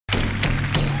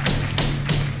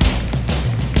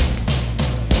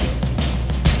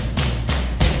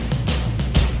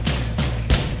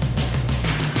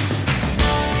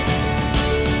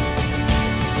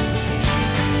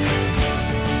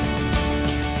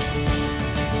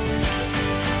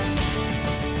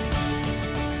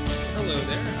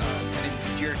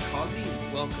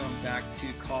back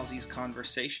to Causey's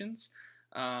Conversations.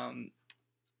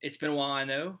 It's been a while, I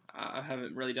know. I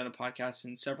haven't really done a podcast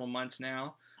in several months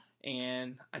now,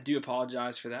 and I do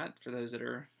apologize for that. For those that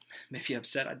are maybe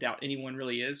upset, I doubt anyone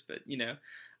really is, but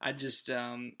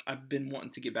I've been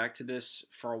wanting to get back to this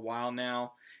for a while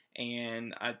now,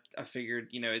 and I figured,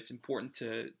 it's important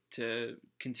to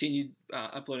continue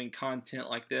uploading content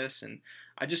like this, and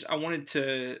I wanted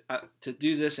to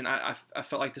do this, and I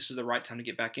felt like this was the right time to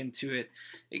get back into it,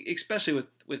 especially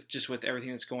with everything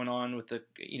that's going on with the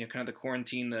kind of the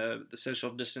quarantine, the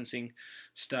social distancing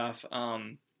stuff.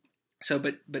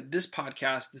 But this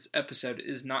podcast, this episode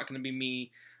is not going to be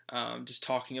me just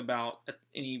talking about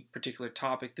any particular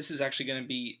topic. This is actually going to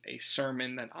be a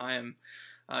sermon that I am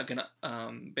going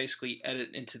to basically edit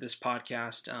into this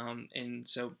podcast. And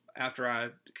so after I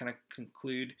kind of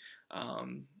conclude,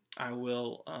 I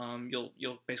will,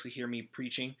 you'll basically hear me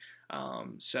preaching. I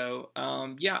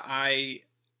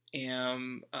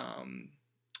am,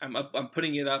 I'm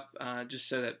putting it up, just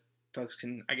so that folks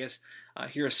can, I guess,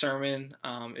 hear a sermon,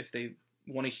 if they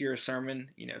want to hear a sermon,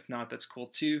 if not, that's cool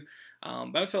too.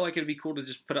 But I felt like it'd be cool to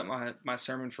just put up my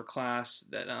sermon for class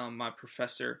that, my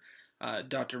professor,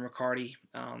 Dr. McCarty,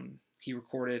 he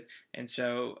recorded. And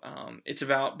so, it's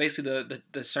about basically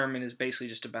the sermon is basically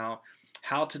just about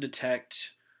how to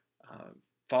detect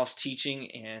false teaching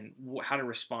and how to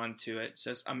respond to it.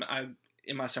 So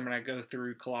in my sermon, I go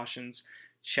through Colossians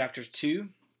chapter 2,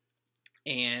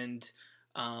 and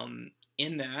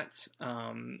in that,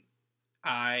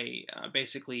 I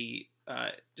basically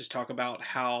just talk about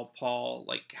how Paul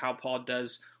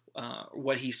does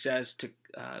what he says to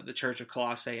the church of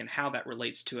Colossae and how that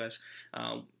relates to us.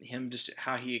 Just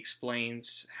how he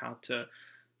explains how to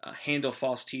handle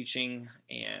false teaching,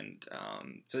 and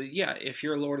if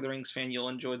you're a Lord of the Rings fan, you'll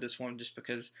enjoy this one, just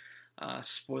because,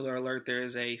 spoiler alert, there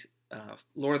is a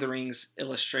Lord of the Rings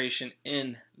illustration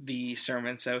in the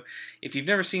sermon. So if you've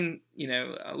never seen,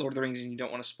 Lord of the Rings and you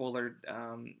don't want a spoiler,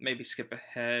 maybe skip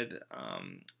ahead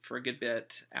for a good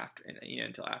bit after,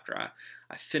 until after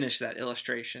I finish that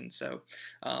illustration. So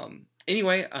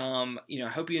anyway, I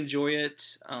hope you enjoy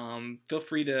it. Feel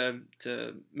free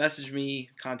to message me,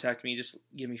 contact me, just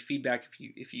give me feedback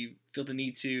if you feel the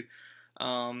need to.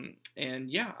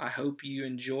 I hope you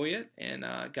enjoy it, and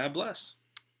God bless.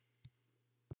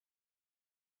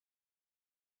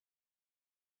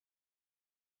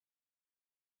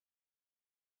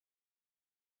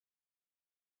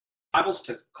 Bibles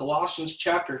to Colossians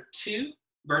chapter 2,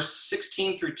 verse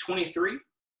 16 through 23.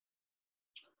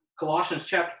 Colossians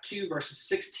chapter 2, verses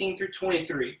 16 through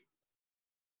 23.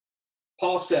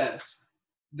 Paul says,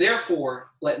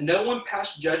 "Therefore, let no one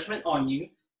pass judgment on you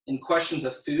in questions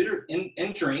of food or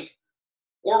and drink,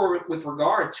 or with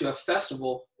regard to a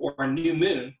festival or a new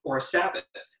moon or a Sabbath.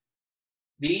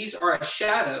 These are a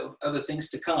shadow of the things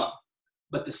to come,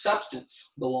 but the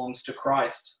substance belongs to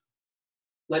Christ.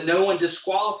 Let no one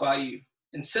disqualify you,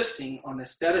 insisting on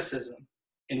asceticism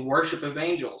and worship of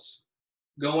angels,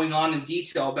 going on in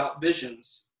detail about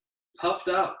visions, puffed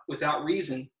up without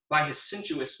reason by his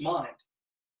sensuous mind,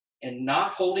 and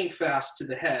not holding fast to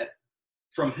the head,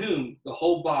 from whom the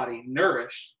whole body,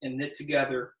 nourished and knit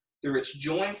together through its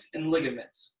joints and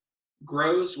ligaments,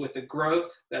 grows with a growth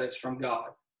that is from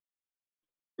God."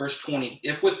 Verse 20,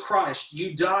 "If with Christ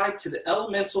you died to the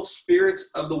elemental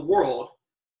spirits of the world,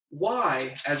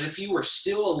 why, as if you were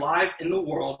still alive in the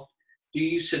world, do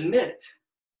you submit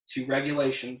to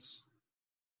regulations?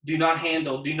 Do not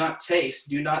handle, do not taste,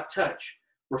 do not touch,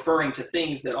 referring to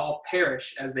things that all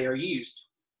perish as they are used,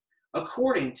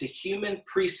 according to human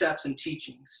precepts and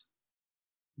teachings.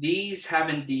 These have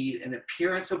indeed an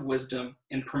appearance of wisdom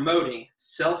in promoting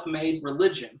self-made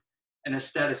religion and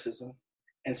asceticism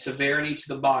and severity to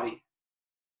the body,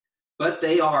 but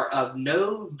they are of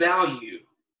no value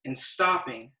in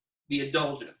stopping the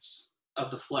indulgence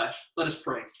of the flesh." Let us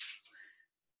pray.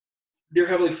 Dear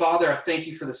Heavenly Father, I thank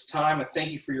you for this time. I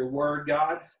thank you for your word,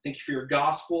 God. Thank you for your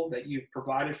gospel that you've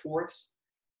provided for us.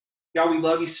 God, we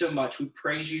love you so much. We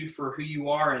praise you for who you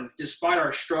are. And despite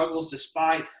our struggles,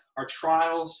 despite our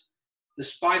trials,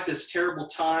 despite this terrible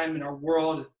time in our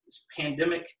world, this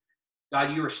pandemic,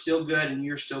 God, you are still good and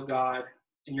you're still God.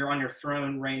 And you're on your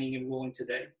throne, reigning and ruling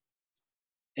today.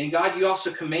 And God, you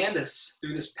also command us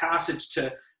through this passage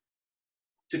to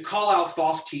call out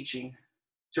false teaching,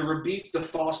 to rebuke the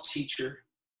false teacher,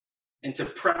 and to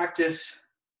practice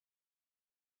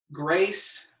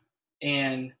grace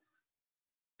and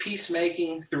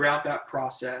peacemaking throughout that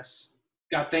process.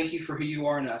 God, thank you for who you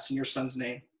are in us. In your Son's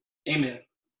name, amen.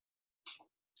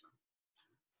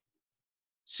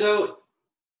 So,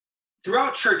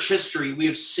 throughout church history, we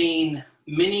have seen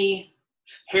many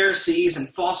heresies and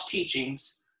false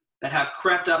teachings that have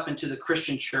crept up into the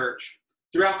Christian church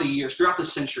throughout the years, throughout the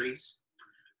centuries.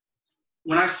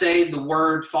 When I say the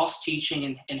word false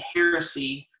teaching and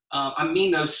heresy, I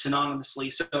mean those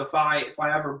synonymously. So if I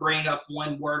ever bring up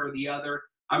one word or the other,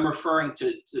 I'm referring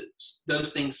to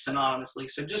those things synonymously.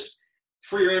 So just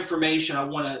for your information, I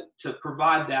want to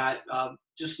provide that,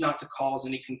 just not to cause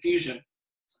any confusion.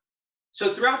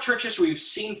 So throughout church history, we've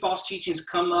seen false teachings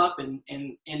come up, and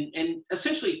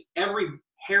essentially every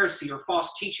heresy or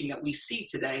false teaching that we see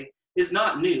today is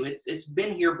not new. It's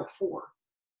been here before.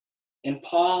 And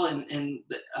Paul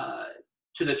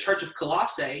to the church of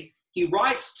Colossae, he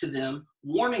writes to them,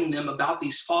 warning them about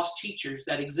these false teachers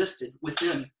that existed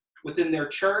within their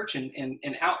church and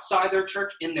outside their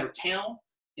church, in their town,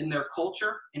 in their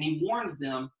culture, and he warns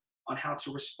them on how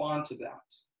to respond to that.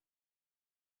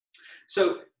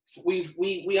 So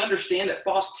we understand that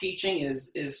false teaching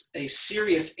is a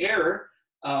serious error,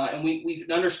 and we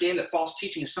understand that false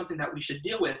teaching is something that we should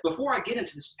deal with. Before I get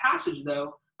into this passage,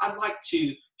 though, I'd like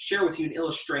to share with you an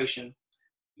illustration.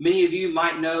 Many of you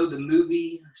might know the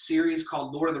movie series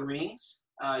called Lord of the Rings.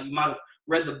 You might have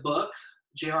read the book.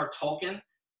 J.R. Tolkien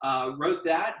wrote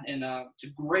that, and it's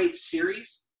a great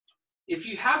series. If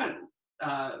you haven't,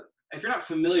 if you're not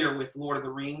familiar with Lord of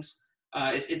the Rings,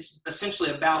 it's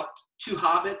essentially about two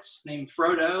hobbits named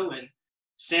Frodo and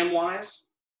Samwise,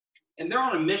 and they're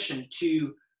on a mission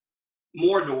to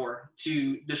Mordor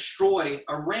to destroy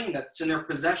a ring that's in their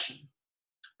possession.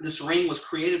 This ring was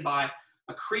created by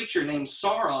a creature named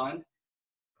Sauron,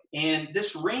 and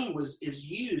this ring is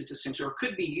used essentially, or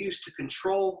could be used to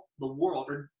control the world,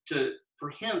 or for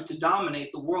him to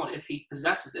dominate the world if he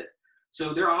possesses it.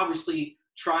 So they're obviously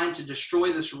trying to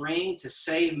destroy this ring to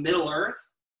save Middle-earth,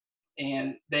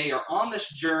 and they are on this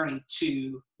journey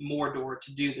to Mordor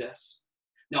to do this.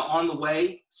 Now, on the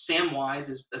way, Samwise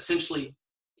is essentially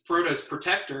Frodo's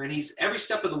protector, and he's every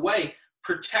step of the way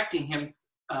protecting him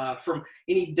from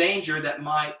any danger that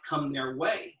might come their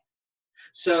way.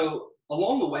 So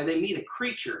along the way, they meet a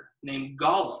creature named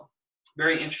Gollum,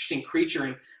 very interesting creature,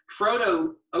 and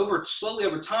Frodo slowly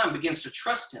over time begins to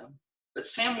trust him, but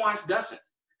Samwise doesn't.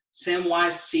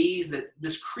 Samwise sees that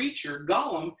this creature,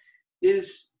 Gollum,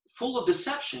 is full of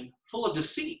deception, full of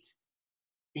deceit.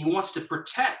 He wants to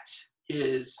protect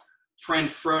his friend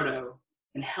Frodo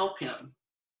and help him,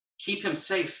 keep him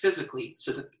safe physically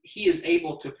so that he is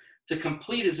able to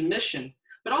complete his mission,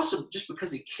 but also just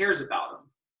because he cares about him.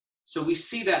 So we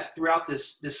see that throughout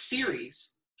this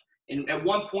series. And at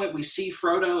one point, we see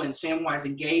Frodo and Samwise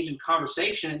engage in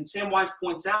conversation, and Samwise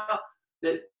points out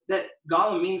that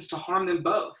Gollum means to harm them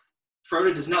both.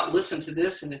 Frodo does not listen to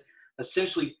this and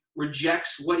essentially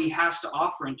rejects what he has to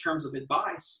offer in terms of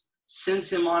advice, sends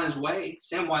him on his way,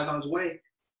 Samwise on his way.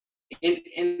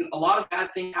 And a lot of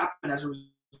bad things happen as a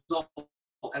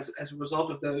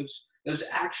result of those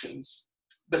actions.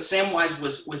 But Samwise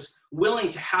was willing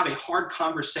to have a hard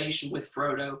conversation with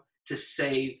Frodo to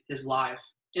save his life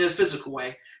in a physical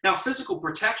way. Now, physical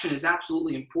protection is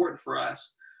absolutely important for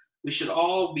us. We should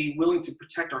all be willing to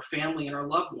protect our family and our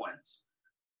loved ones.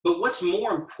 But what's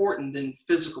more important than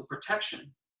physical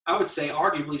protection? I would say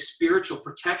arguably spiritual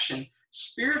protection.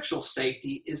 Spiritual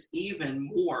safety is even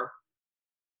more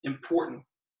important,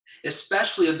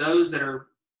 especially of those that are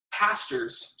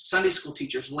pastors, Sunday school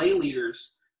teachers, lay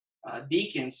leaders,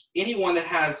 deacons, anyone that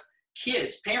has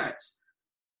kids, parents.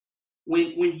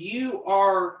 When you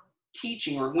are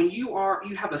teaching, or when you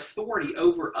have authority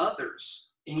over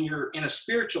others in a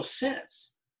spiritual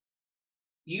sense,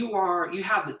 you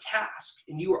have the task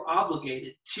and you are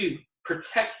obligated to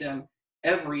protect them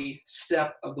every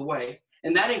step of the way.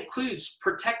 And that includes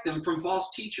protect them from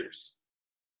false teachers.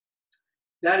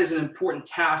 That is an important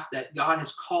task that God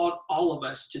has called all of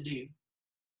us to do.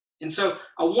 And so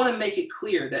I want to make it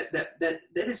clear that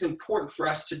is important for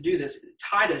us to do this.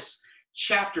 Titus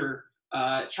chapter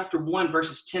 1,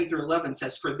 verses 10 through 11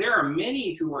 says, "For there are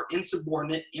many who are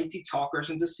insubordinate, empty talkers,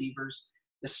 and deceivers,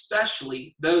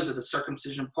 especially those of the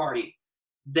circumcision party.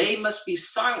 They must be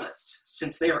silenced,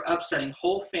 since they are upsetting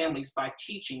whole families by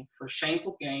teaching for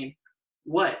shameful gain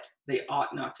what they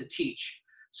ought not to teach."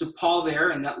 So Paul there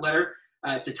in that letter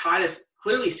to Titus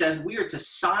clearly says we are to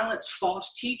silence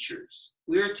false teachers.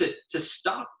 We are to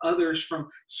stop others from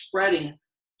spreading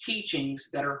teachings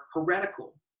that are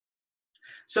heretical.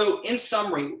 So in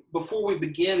summary, before we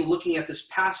begin looking at this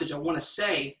passage, I want to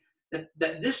say that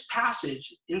this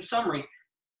passage, in summary,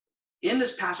 in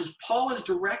this passage, Paul is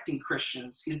directing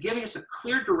Christians. He's giving us a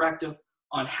clear directive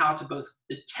on how to both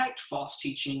detect false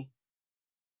teaching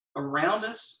around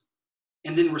us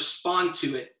and then respond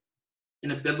to it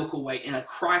in a biblical way, in a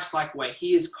Christ-like way.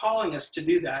 He is calling us to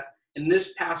do that And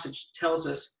this passage tells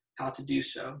us how to do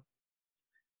so.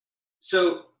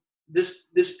 So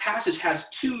this passage has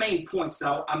two main points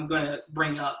that I'm going to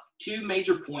bring up, two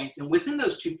major points. And within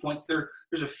those 2 points,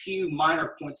 there's a few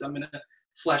minor points I'm going to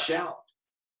flesh out.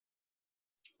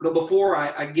 But before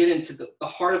I get into the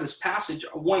heart of this passage,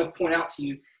 I want to point out to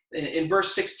you, in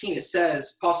verse 16,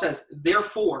 Paul says,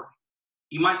 therefore.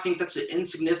 You might think that's an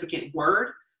insignificant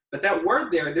word, but that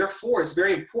word there, therefore, is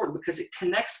very important because it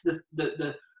connects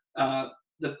the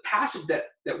passage that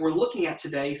we're looking at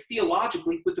today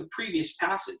theologically with the previous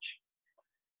passage.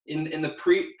 In the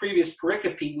previous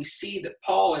pericope, we see that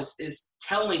Paul is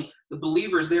telling the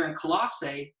believers there in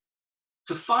Colossae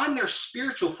to find their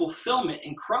spiritual fulfillment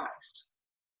in Christ,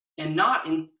 and not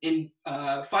not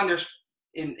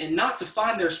to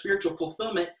find their spiritual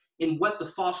fulfillment in what the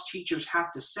false teachers have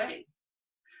to say.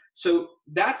 So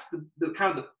that's the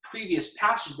kind of the previous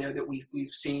passage there that we've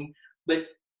seen. But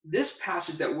this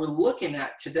passage that we're looking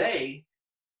at today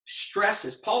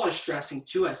Paul is stressing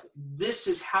to us, this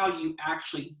is how you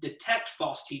actually detect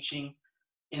false teaching,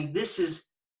 and this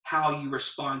is how you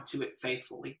respond to it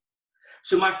faithfully.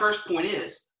 So my first point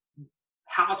is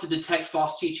how to detect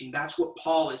false teaching. That's what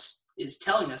Paul is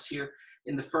telling us here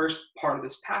in the first part of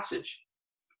this passage.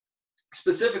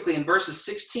 Specifically in verses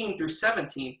 16 through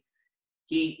 17,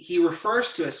 he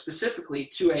refers to us specifically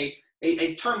to a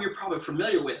term you're probably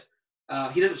familiar with.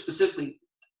 He doesn't specifically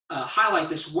highlight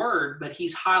this word, but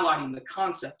he's highlighting the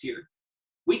concept here.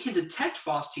 We can detect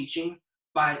false teaching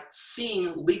by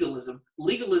seeing legalism.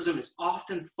 Legalism is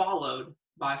often followed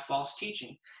by false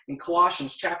teaching. In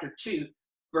Colossians chapter 2,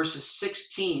 verses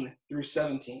 16 through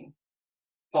 17,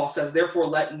 Paul says, therefore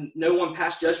let no one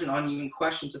pass judgment on you in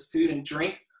questions of food and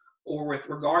drink, or with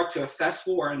regard to a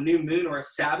festival or a new moon or a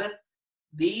Sabbath.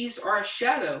 These are a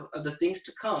shadow of the things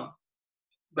to come,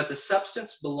 but the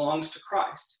substance belongs to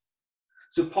Christ.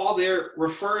 So Paul there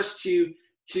refers to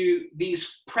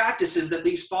these practices that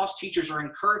these false teachers are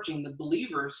encouraging the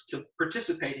believers to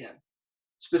participate in.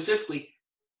 Specifically,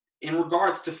 in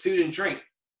regards to food and drink,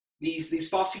 these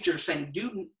false teachers are saying,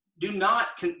 do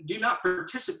not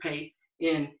participate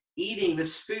in eating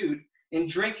this food and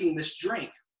drinking this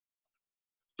drink.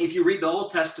 If you read the Old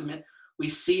Testament, we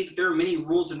see that there are many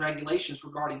rules and regulations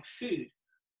regarding food.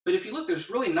 But if you look, there's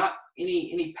really not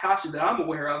any passage that I'm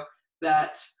aware of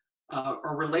that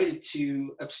are related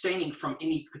to abstaining from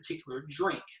any particular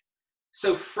drink.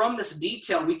 So from this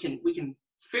detail, we can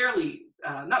fairly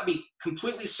not be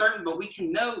completely certain, but we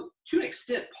can know to an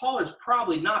extent Paul is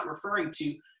probably not referring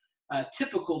to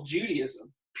typical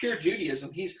Judaism, pure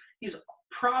Judaism. He's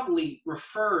probably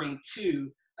referring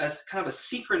to as kind of a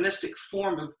synchronistic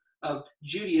form of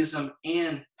Judaism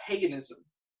and paganism.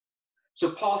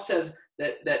 So Paul says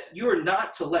that you are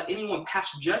not to let anyone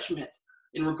pass judgment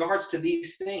in regards to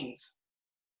these things,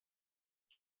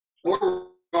 or in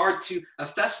regard to a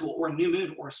festival or a new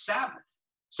moon or a Sabbath.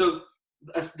 So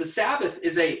the Sabbath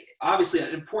is obviously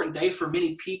an important day for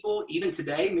many people. Even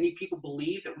today, many people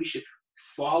believe that we should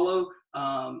follow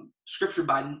Scripture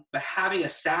by having a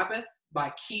Sabbath,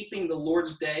 by keeping the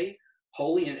Lord's day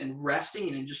holy and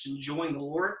resting and just enjoying the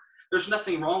Lord. There's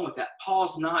nothing wrong with that.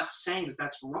 Paul's not saying that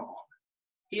that's wrong.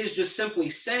 He is just simply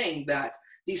saying that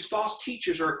these false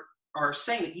teachers are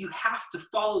saying that you have to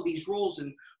follow these rules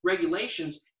and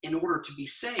regulations in order to be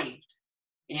saved,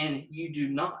 and you do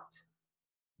not.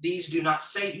 These do not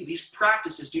save you. These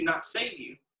practices do not save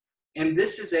you. And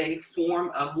this is a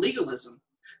form of legalism.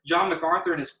 John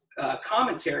MacArthur in his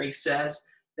commentary says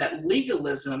that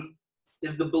legalism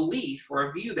is the belief or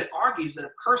a view that argues that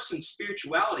a person's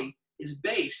spirituality is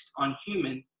based on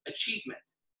human achievement.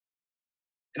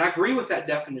 And I agree with that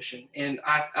definition. And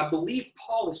I believe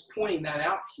Paul is pointing that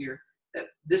out here, that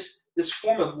this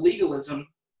form of legalism,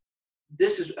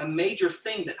 this is a major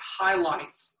thing that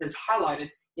is highlighted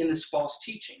in this false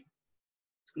teaching.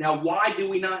 Now, why do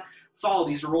we not follow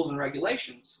these rules and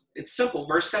regulations? It's simple.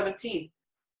 Verse 17,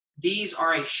 these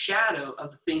are a shadow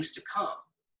of the things to come,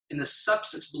 and the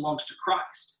substance belongs to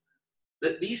Christ.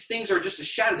 That these things are just a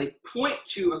shadow. They point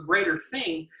to a greater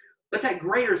thing, but that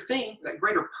greater thing, that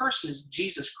greater person is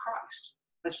Jesus Christ.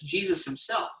 That's Jesus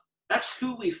himself. That's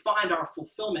who we find our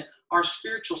fulfillment, our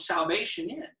spiritual salvation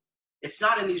in. It's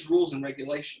not in these rules and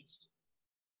regulations.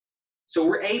 So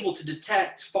we're able to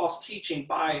detect false teaching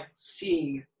by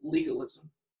seeing legalism.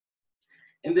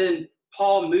 And then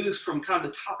Paul moves from kind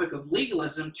of the topic of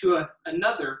legalism to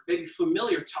another, maybe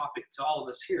familiar topic to all of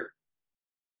us here.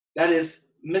 That is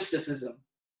mysticism.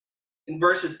 In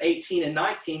verses 18 and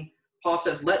 19, Paul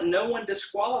says, let no one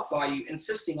disqualify you,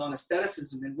 insisting on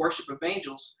asceticism and worship of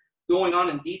angels, going on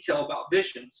in detail about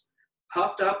visions,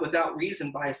 puffed up without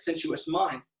reason by a sensuous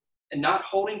mind, and not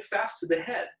holding fast to the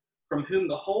head, from whom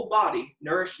the whole body,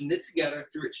 nourished and knit together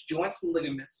through its joints and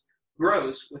ligaments,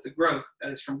 grows with the growth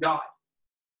that is from God.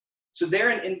 So there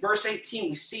in verse 18,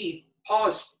 we see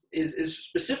Paul is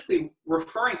specifically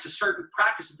referring to certain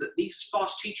practices that these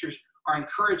false teachers are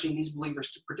encouraging these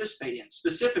believers to participate in,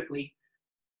 specifically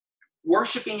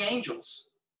worshiping angels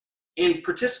and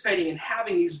participating in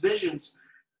having these visions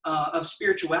of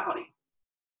spirituality.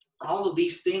 All of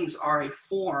these things are a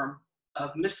form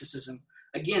of mysticism.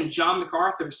 Again, John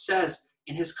MacArthur says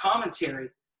in his commentary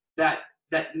that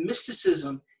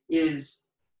mysticism is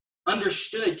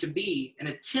understood to be an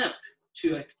attempt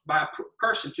by a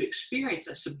person to experience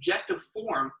a subjective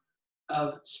form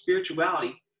of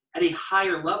spirituality at a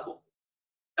higher level.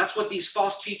 That's what these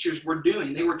false teachers were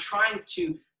doing. They were trying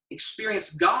to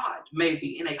experience God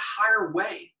maybe in a higher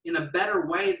way, in a better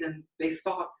way than they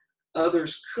thought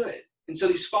others could. And so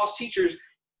these false teachers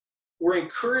were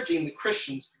encouraging the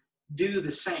Christians do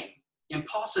the same. And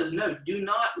Paul says, no, do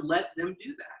not let them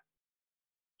do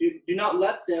that. Do not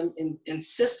let them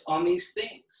insist on these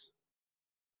things.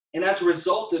 And as a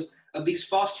result of these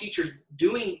false teachers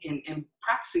doing and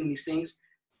practicing these things,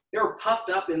 they were puffed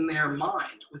up in their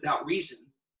mind without reason.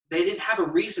 They didn't have a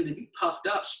reason to be puffed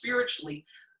up spiritually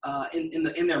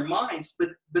in their minds,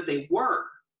 but they were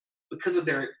because of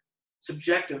their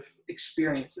subjective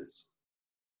experiences.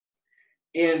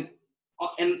 And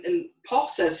Paul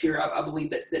says here, I believe,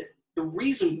 that the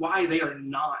reason why they are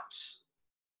not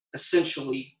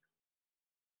essentially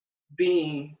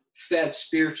being fed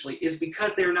spiritually is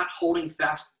because they are not holding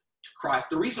fast to Christ.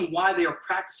 The reason why they are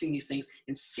practicing these things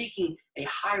and seeking a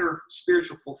higher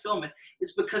spiritual fulfillment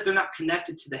is because they're not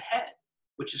connected to the head,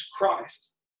 which is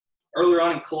Christ. Earlier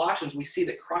on in Colossians, we see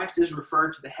that Christ is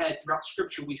referred to the head. Throughout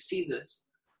Scripture, we see this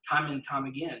time and time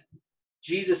again.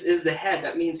 Jesus is the head.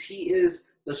 That means he is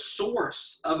the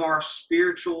source of our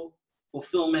spiritual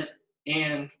fulfillment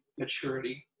and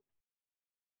maturity.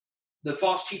 The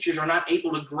false teachers are not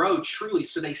able to grow truly,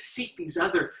 so they seek these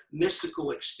other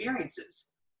mystical experiences.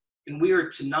 And we are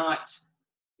to not,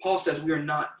 Paul says we are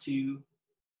not to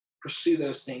pursue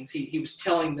those things. He was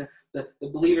telling the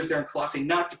believers there in Colossae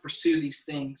not to pursue these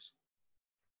things.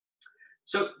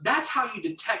 So that's how you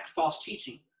detect false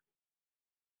teaching.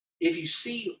 If you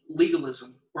see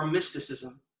legalism or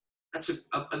mysticism, that's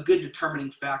a good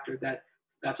determining factor that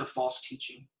that's a false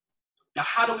teaching. Now,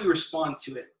 how do we respond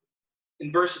to it?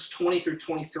 In verses 20 through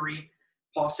 23,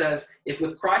 Paul says, if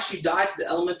with Christ you died to the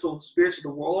elemental spirits of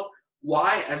the world,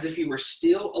 why, as if you were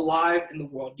still alive in the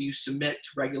world, do you submit to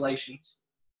regulations?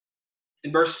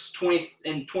 In verse 20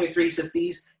 and 23, he says,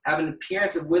 these have an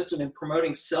appearance of wisdom in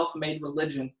promoting self-made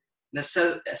religion and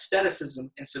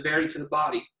aestheticism and severity to the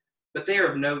body, but they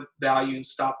are of no value in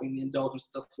stopping the indulgence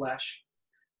of the flesh.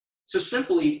 So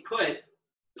simply put,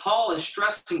 Paul is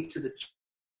stressing to the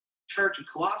church in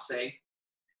Colossae,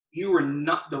 you are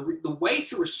not, the way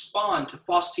to respond to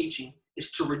false teaching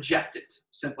is to reject it,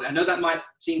 simply. I know that might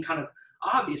seem kind of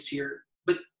obvious here,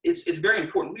 but it's very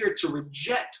important. We are to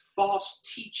reject false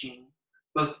teaching,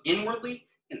 both inwardly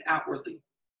and outwardly.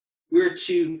 We are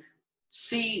to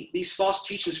see these false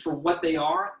teachings for what they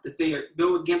are, that they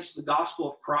go against the gospel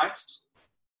of Christ,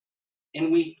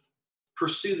 and we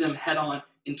pursue them head on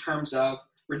in terms of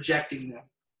rejecting them.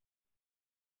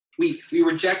 We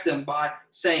reject them by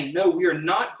saying, no, we are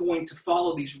not going to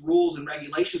follow these rules and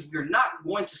regulations. We are not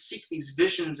going to seek these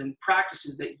visions and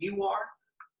practices that you are.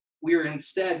 We are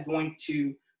instead going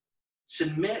to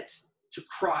submit to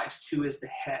Christ, who is the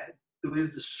head, who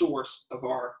is the source of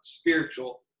our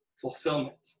spiritual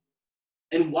fulfillment.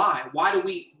 And why? Why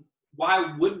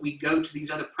would we go to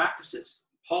these other practices?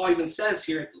 Paul even says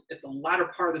here at the latter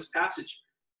part of this passage,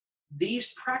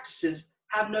 these practices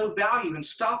have no value in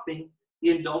stopping the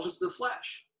indulgence of the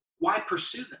flesh. Why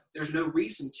pursue them? There's no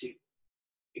reason to,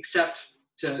 except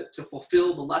to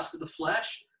fulfill the lust of the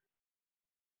flesh.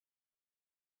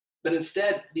 But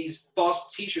instead, these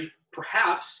false teachers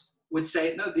perhaps would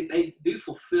say, no, they do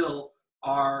fulfill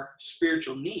our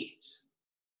spiritual needs,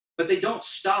 but they don't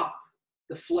stop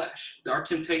the flesh, our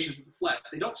temptations of the flesh.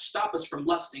 They don't stop us from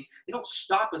lusting. They don't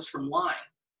stop us from lying.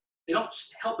 They don't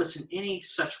help us in any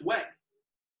such way.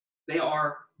 They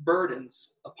are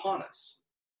burdens upon us.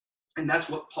 And that's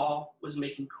what Paul was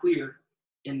making clear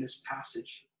in this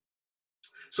passage.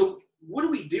 So what do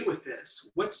we do with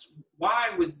this? Why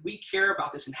would we care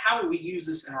about this, and how do we use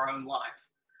this in our own life?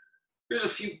 There's a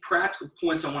few practical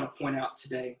points I want to point out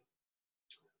today.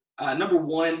 Number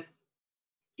one,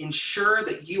 ensure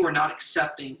that you are not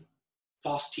accepting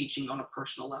false teaching on a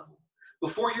personal level.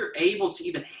 Before you're able to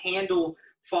even handle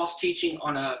false teaching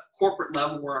on a corporate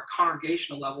level or a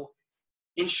congregational level,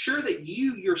 ensure that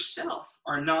you yourself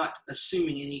are not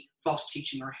assuming any false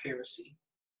teaching or heresy.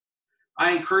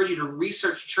 I encourage you to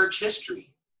research church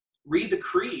history, read the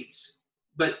creeds,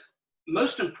 but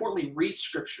most importantly, read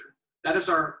Scripture. That is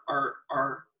our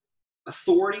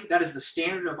authority. That is the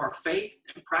standard of our faith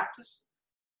and practice.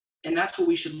 And that's what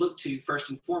we should look to first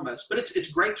and foremost. But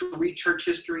it's great to read church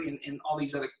history and all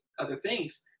these other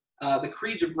things. The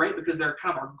creeds are great because they're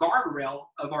kind of our guardrail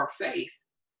of our faith.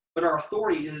 But our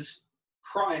authority is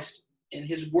Christ and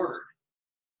his word.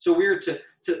 So we're to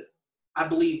I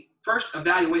believe, first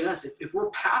evaluate us. If we're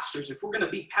pastors, if we're going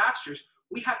to be pastors,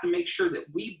 we have to make sure that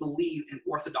we believe in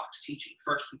orthodox teaching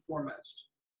first and foremost.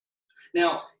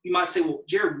 Now, you might say, well,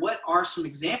 Jared, what are some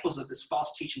examples of this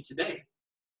false teaching today?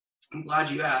 I'm glad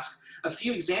you asked. A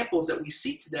few examples that we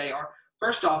see today are,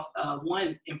 first off,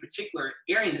 one in particular,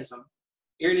 Arianism.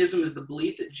 Arianism is the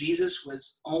belief that Jesus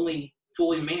was only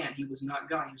fully man. He was not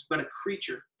God. He was but a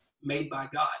creature made by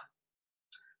God.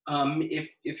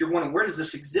 If you're wondering, where does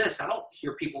this exist? I don't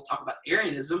hear people talk about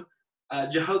Arianism.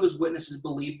 Jehovah's Witnesses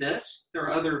believe this. There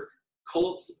are other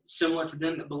cults similar to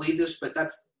them that believe this, but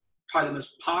that's probably the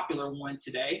most popular one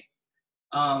today.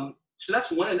 So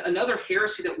that's one. Another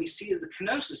heresy that we see is the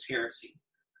kenosis heresy.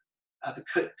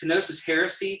 The kenosis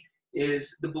heresy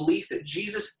is the belief that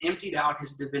Jesus emptied out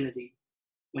his divinity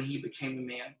when he became a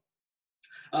man.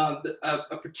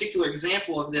 A particular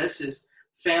example of this is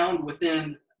found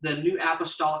within the New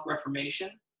Apostolic Reformation,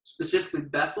 specifically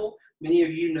Bethel. Many of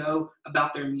you know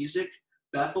about their music,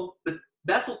 Bethel. But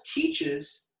Bethel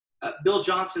teaches, Bill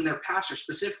Johnson, their pastor,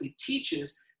 specifically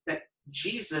teaches that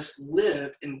Jesus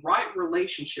lived in right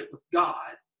relationship with God,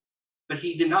 but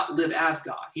he did not live as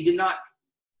God. He did not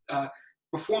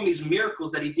perform these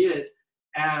miracles that he did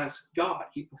as God.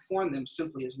 He performed them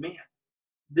simply as man.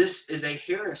 This is a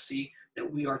heresy that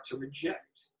we are to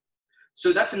reject.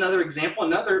 So that's another example.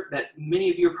 Another that many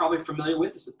of you are probably familiar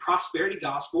with is the prosperity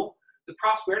gospel. The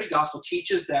prosperity gospel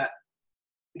teaches that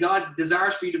God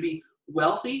desires for you to be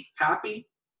wealthy, happy,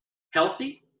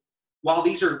 healthy. While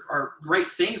these are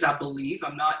great things, I believe,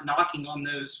 I'm not knocking on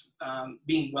those,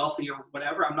 being wealthy or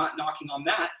whatever. I'm not knocking on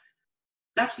that.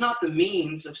 That's not the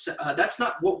means of, that's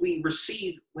not what we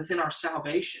receive within our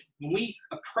salvation. When we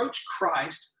approach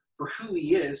Christ for who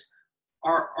he is,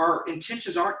 our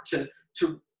intentions aren't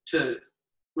to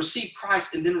receive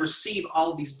Christ and then receive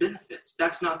all of these benefits.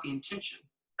 That's not the intention.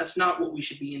 That's not what we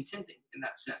should be intending in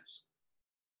that sense.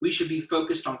 We should be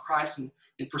focused on Christ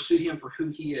and pursue him for who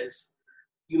he is.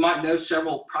 You might know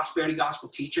several prosperity gospel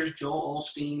teachers, Joel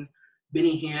Osteen,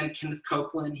 Benny Hinn, Kenneth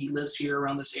Copeland. He lives here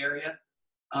around this area.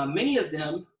 Many of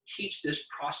them teach this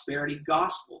prosperity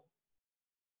gospel.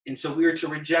 And so we are to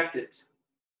reject it.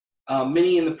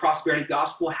 Many in the prosperity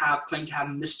gospel claim to have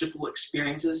mystical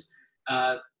experiences,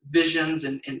 visions,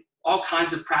 and all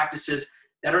kinds of practices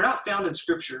that are not found in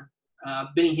Scripture.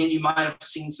 Benny Hinn, you might have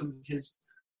seen some of his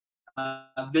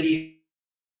videos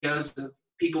of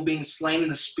people being slain in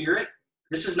the spirit.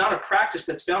 This is not a practice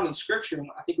that's found in Scripture, and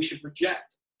I think we should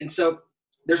reject. And so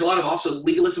there's a lot of also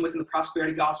legalism within the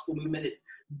prosperity gospel movement. It's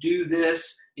do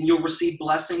this, and you'll receive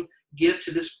blessing. Give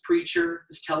to this preacher,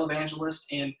 this televangelist,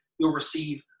 and you'll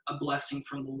receive a blessing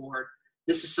from the Lord.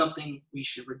 This is something we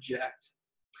should reject.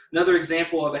 Another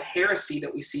example of a heresy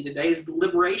that we see today is the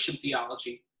liberation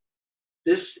theology.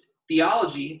 This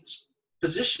theology, this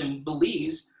position,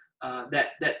 believes that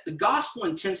the gospel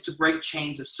intends to break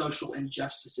chains of social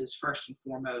injustices first and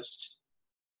foremost,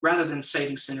 rather than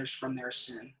saving sinners from their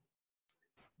sin.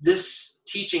 This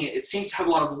teaching, it seems to have a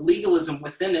lot of legalism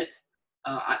within it.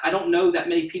 I don't know that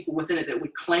many people within it that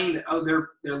would claim that, oh,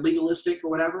 they're legalistic or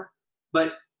whatever,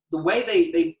 but the way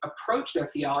they approach their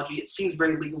theology, it seems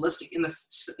very legalistic in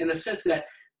the sense that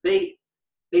they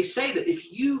say that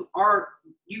if you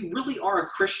really are a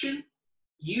Christian,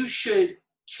 you should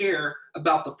care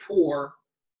about the poor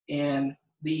and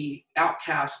the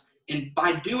outcast, and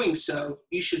by doing so,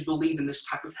 you should believe in this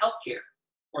type of healthcare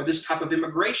or this type of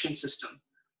immigration system.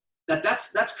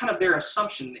 That's kind of their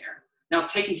assumption there. Now,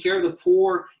 taking care of the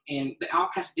poor and the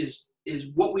outcast is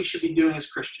what we should be doing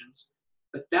as Christians.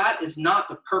 But that is not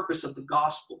the purpose of the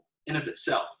gospel in of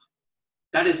itself.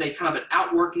 That is a kind of an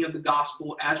outworking of the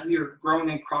gospel. As we are growing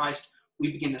in Christ,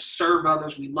 we begin to serve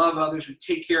others, we love others, we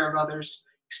take care of others,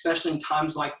 especially in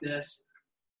times like this.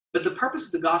 But the purpose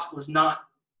of the gospel is not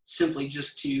simply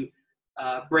just to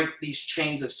break these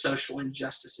chains of social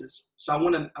injustices. So I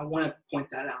want to point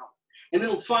that out. And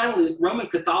then finally, Roman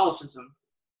Catholicism.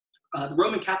 The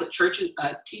Roman Catholic Church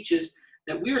teaches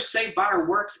that we are saved by our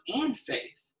works and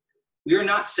faith. We are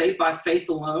not saved by faith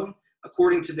alone,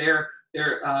 according to their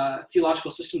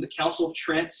theological system. The Council of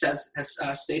Trent has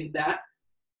stated that.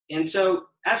 And so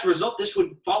as a result, this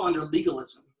would fall under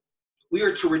legalism. We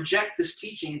are to reject this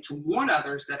teaching and to warn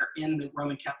others that are in the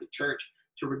Roman Catholic Church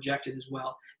to reject it as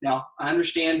well. Now, I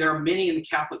understand there are many in the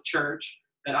Catholic Church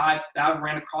that I've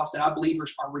ran across that I believe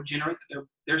are regenerate, that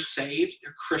they're saved,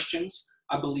 they're Christians.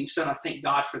 I believe so, and I thank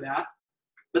God for that.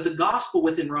 But the gospel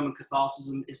within Roman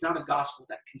Catholicism is not a gospel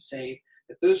that can save.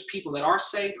 That those people that are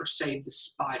saved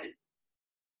despite it,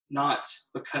 not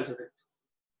because of it.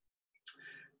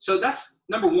 So that's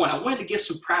number one. I wanted to give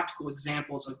some practical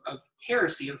examples of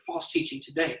heresy or false teaching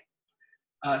today.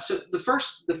 So the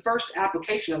first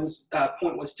application of this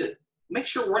point was to make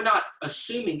sure we're not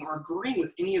assuming or agreeing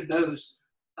with any of those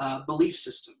belief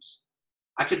systems.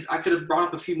 I could have brought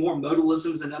up a few more.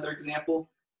 Modalism is another example,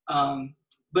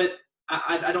 but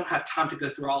I don't have time to go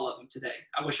through all of them today.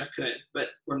 I wish I could, but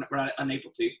we're not unable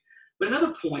to. But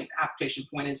another application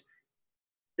point is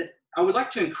that I would like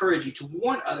to encourage you to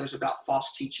warn others about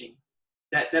false teaching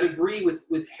that agree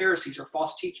with heresies or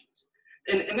false teachings.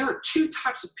 And there are two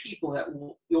types of people that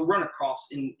you'll run across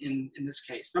in this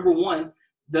case. Number one,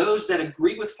 those that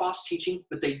agree with false teaching,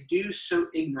 but they do so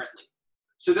ignorantly.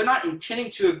 So they're not intending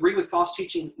to agree with false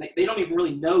teaching. They don't even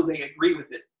really know they agree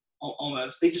with it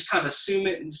almost. They just kind of assume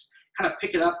it and just kind of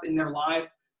pick it up in their life.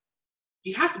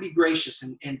 You have to be gracious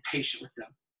and patient with them.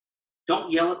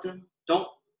 Don't yell at them. Don't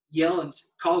yell and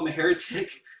call them a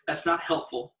heretic. That's not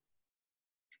helpful.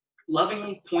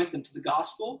 Lovingly point them to the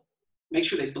gospel. Make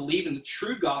sure they believe in the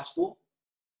true gospel.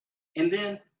 And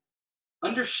then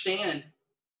understand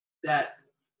that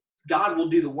God will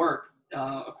do the work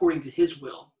according to his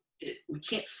will. We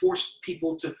can't force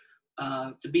people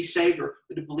to be saved or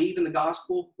to believe in the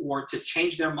gospel or to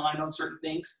change their mind on certain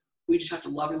things. We just have to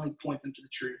lovingly point them to the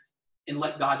truth and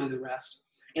let God do the rest.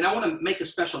 And I want to make a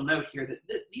special note here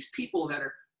that these people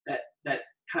that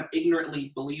kind of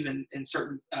ignorantly believe in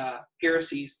certain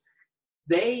heresies,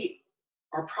 they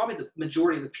are probably the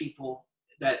majority of the people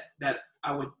that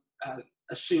I would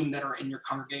assume that are in your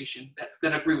congregation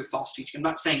that agree with false teaching. I'm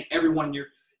not saying everyone in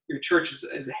your church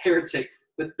is a heretic,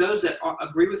 but those that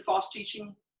agree with false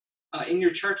teaching in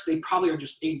your church, they probably are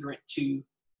just ignorant to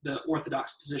the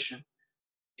Orthodox position.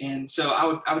 And so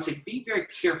I would say be very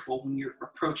careful when you're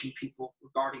approaching people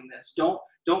regarding this. Don't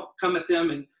come at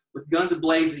them with guns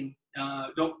a-blazing.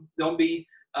 Don't be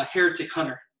a heretic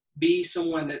hunter. Be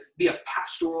a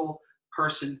pastoral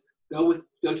person. Go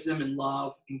to them in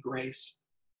love and grace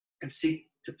and seek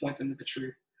to point them to the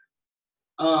truth.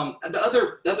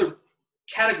 The other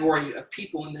category of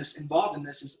people involved in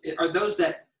this are those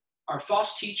that are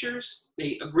false teachers.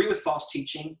 They agree with false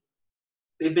teaching.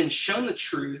 They've been shown the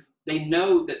truth. They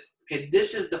know that, okay,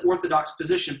 this is the Orthodox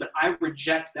position, but I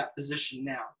reject that position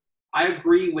now. I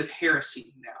agree with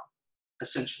heresy now,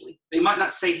 essentially. They might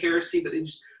not say heresy, but they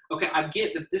just, okay, I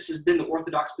get that this has been the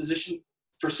Orthodox position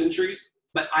for centuries,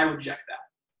 but I reject that.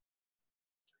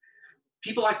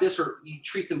 People like this, you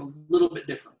treat them a little bit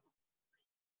different.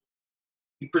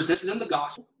 You present to them the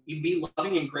gospel. You be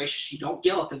loving and gracious. You don't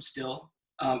yell at them still.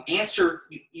 They're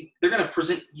going to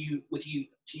present to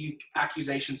you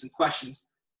accusations and questions.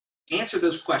 Answer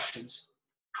those questions.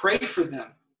 Pray for them.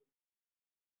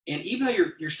 And even though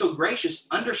you're still gracious,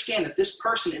 understand that this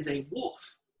person is a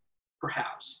wolf,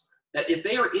 perhaps. That if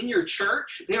they are in your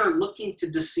church, they are looking to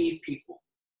deceive people.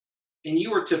 And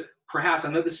you are to, perhaps,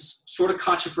 I know this is sort of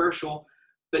controversial,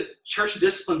 but church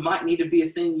discipline might need to be a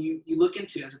thing you look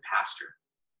into as a pastor.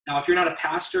 Now, if you're not a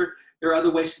pastor, there are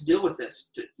other ways to deal with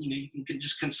this. You can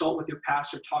just consult with your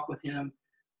pastor, talk with him,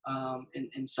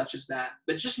 and such as that.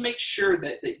 But just make sure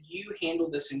that you handle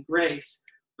this in grace,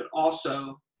 but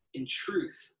also in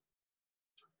truth.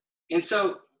 And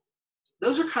so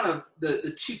those are kind of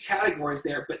the two categories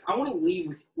there. But I want to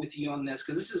leave with you on this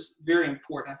because this is very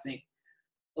important, I think.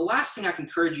 The last thing I can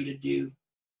encourage you to do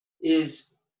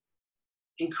is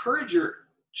encourage your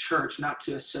church not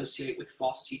to associate with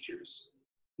false teachers,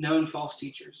 known false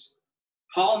teachers.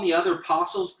 Paul and the other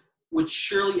apostles would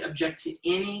surely object to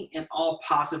any and all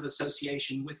positive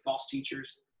association with false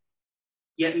teachers.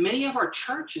 Yet many of our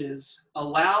churches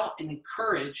allow and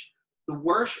encourage the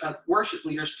worship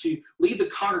leaders to lead the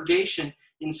congregation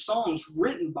in songs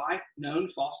written by known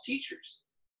false teachers.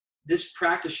 This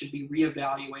practice should be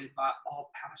reevaluated by all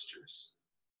pastors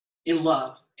in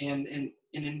love and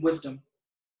in wisdom.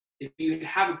 If you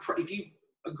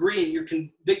agree and you're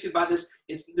convicted by this,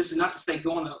 this is not to say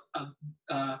go on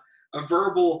a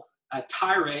verbal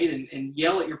tirade and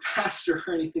yell at your pastor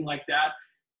or anything like that.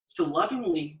 It's to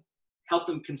lovingly help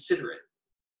them consider it.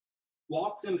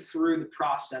 Walk them through the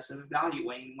process of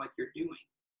evaluating what you're doing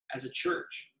as a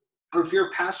church. Or if you're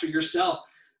a pastor yourself,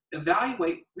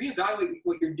 reevaluate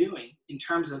what you're doing in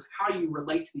terms of how you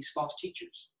relate to these false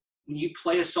teachers. when you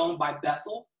play a song by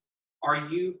Bethel, are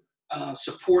you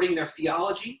supporting their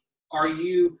theology? Are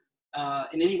you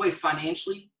in any way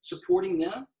financially supporting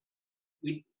them?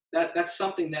 That's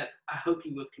something that I hope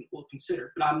you will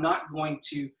consider. But I'm not going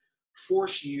to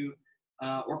force you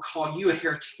or call you a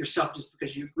heretic yourself just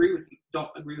because you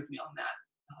don't agree with me on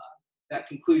that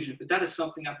conclusion. But that is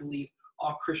something I believe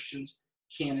all Christians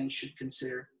can and should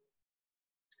consider.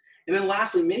 And then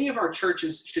lastly, many of our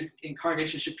churches and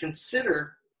congregations should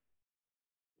consider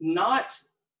not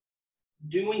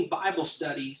doing Bible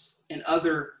studies and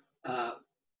other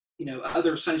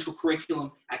Sunday school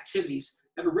curriculum activities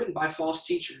that are written by false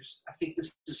teachers. I think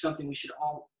this is something we should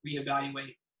all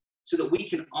reevaluate so that we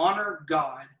can honor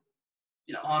God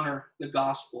and honor the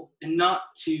gospel, and not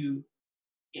to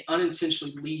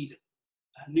unintentionally lead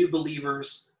new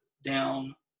believers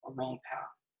down a wrong path.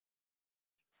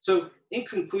 So in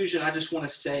conclusion, I just want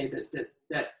to say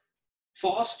that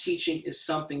false teaching is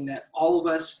something that all of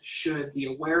us should be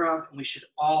aware of, and we should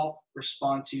all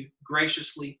respond to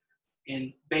graciously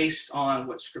and based on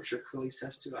what Scripture clearly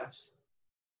says to us.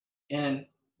 And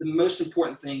the most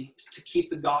important thing is to keep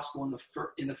the gospel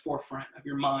in the forefront of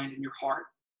your mind and your heart,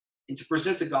 and to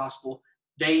present the gospel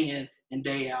day in and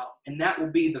day out. And that will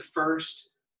be the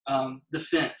first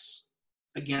defense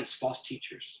against false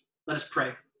teachers. Let us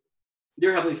pray.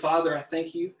 Dear Heavenly Father, I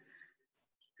thank you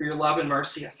for your love and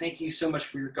mercy. I thank you so much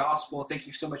for your gospel. Thank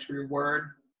you so much for your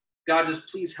word. God, just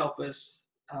please help us,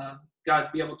 God,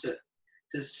 be able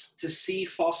to see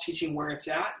false teaching where it's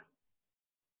at,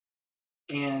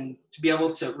 and to be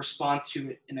able to respond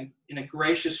to it in a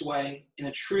gracious way, in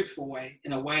a truthful way,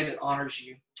 in a way that honors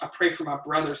you. I pray for my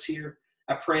brothers here.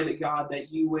 I pray that, God,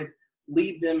 that you would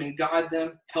lead them and guide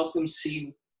them, help them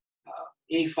see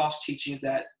any false teachings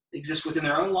that exist within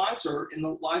their own lives or in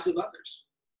the lives of others.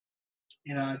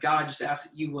 And God, I just ask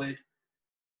that you would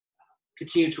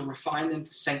continue to refine them,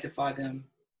 to sanctify them,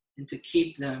 and to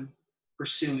keep them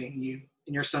pursuing you.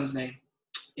 In your Son's name,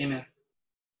 amen.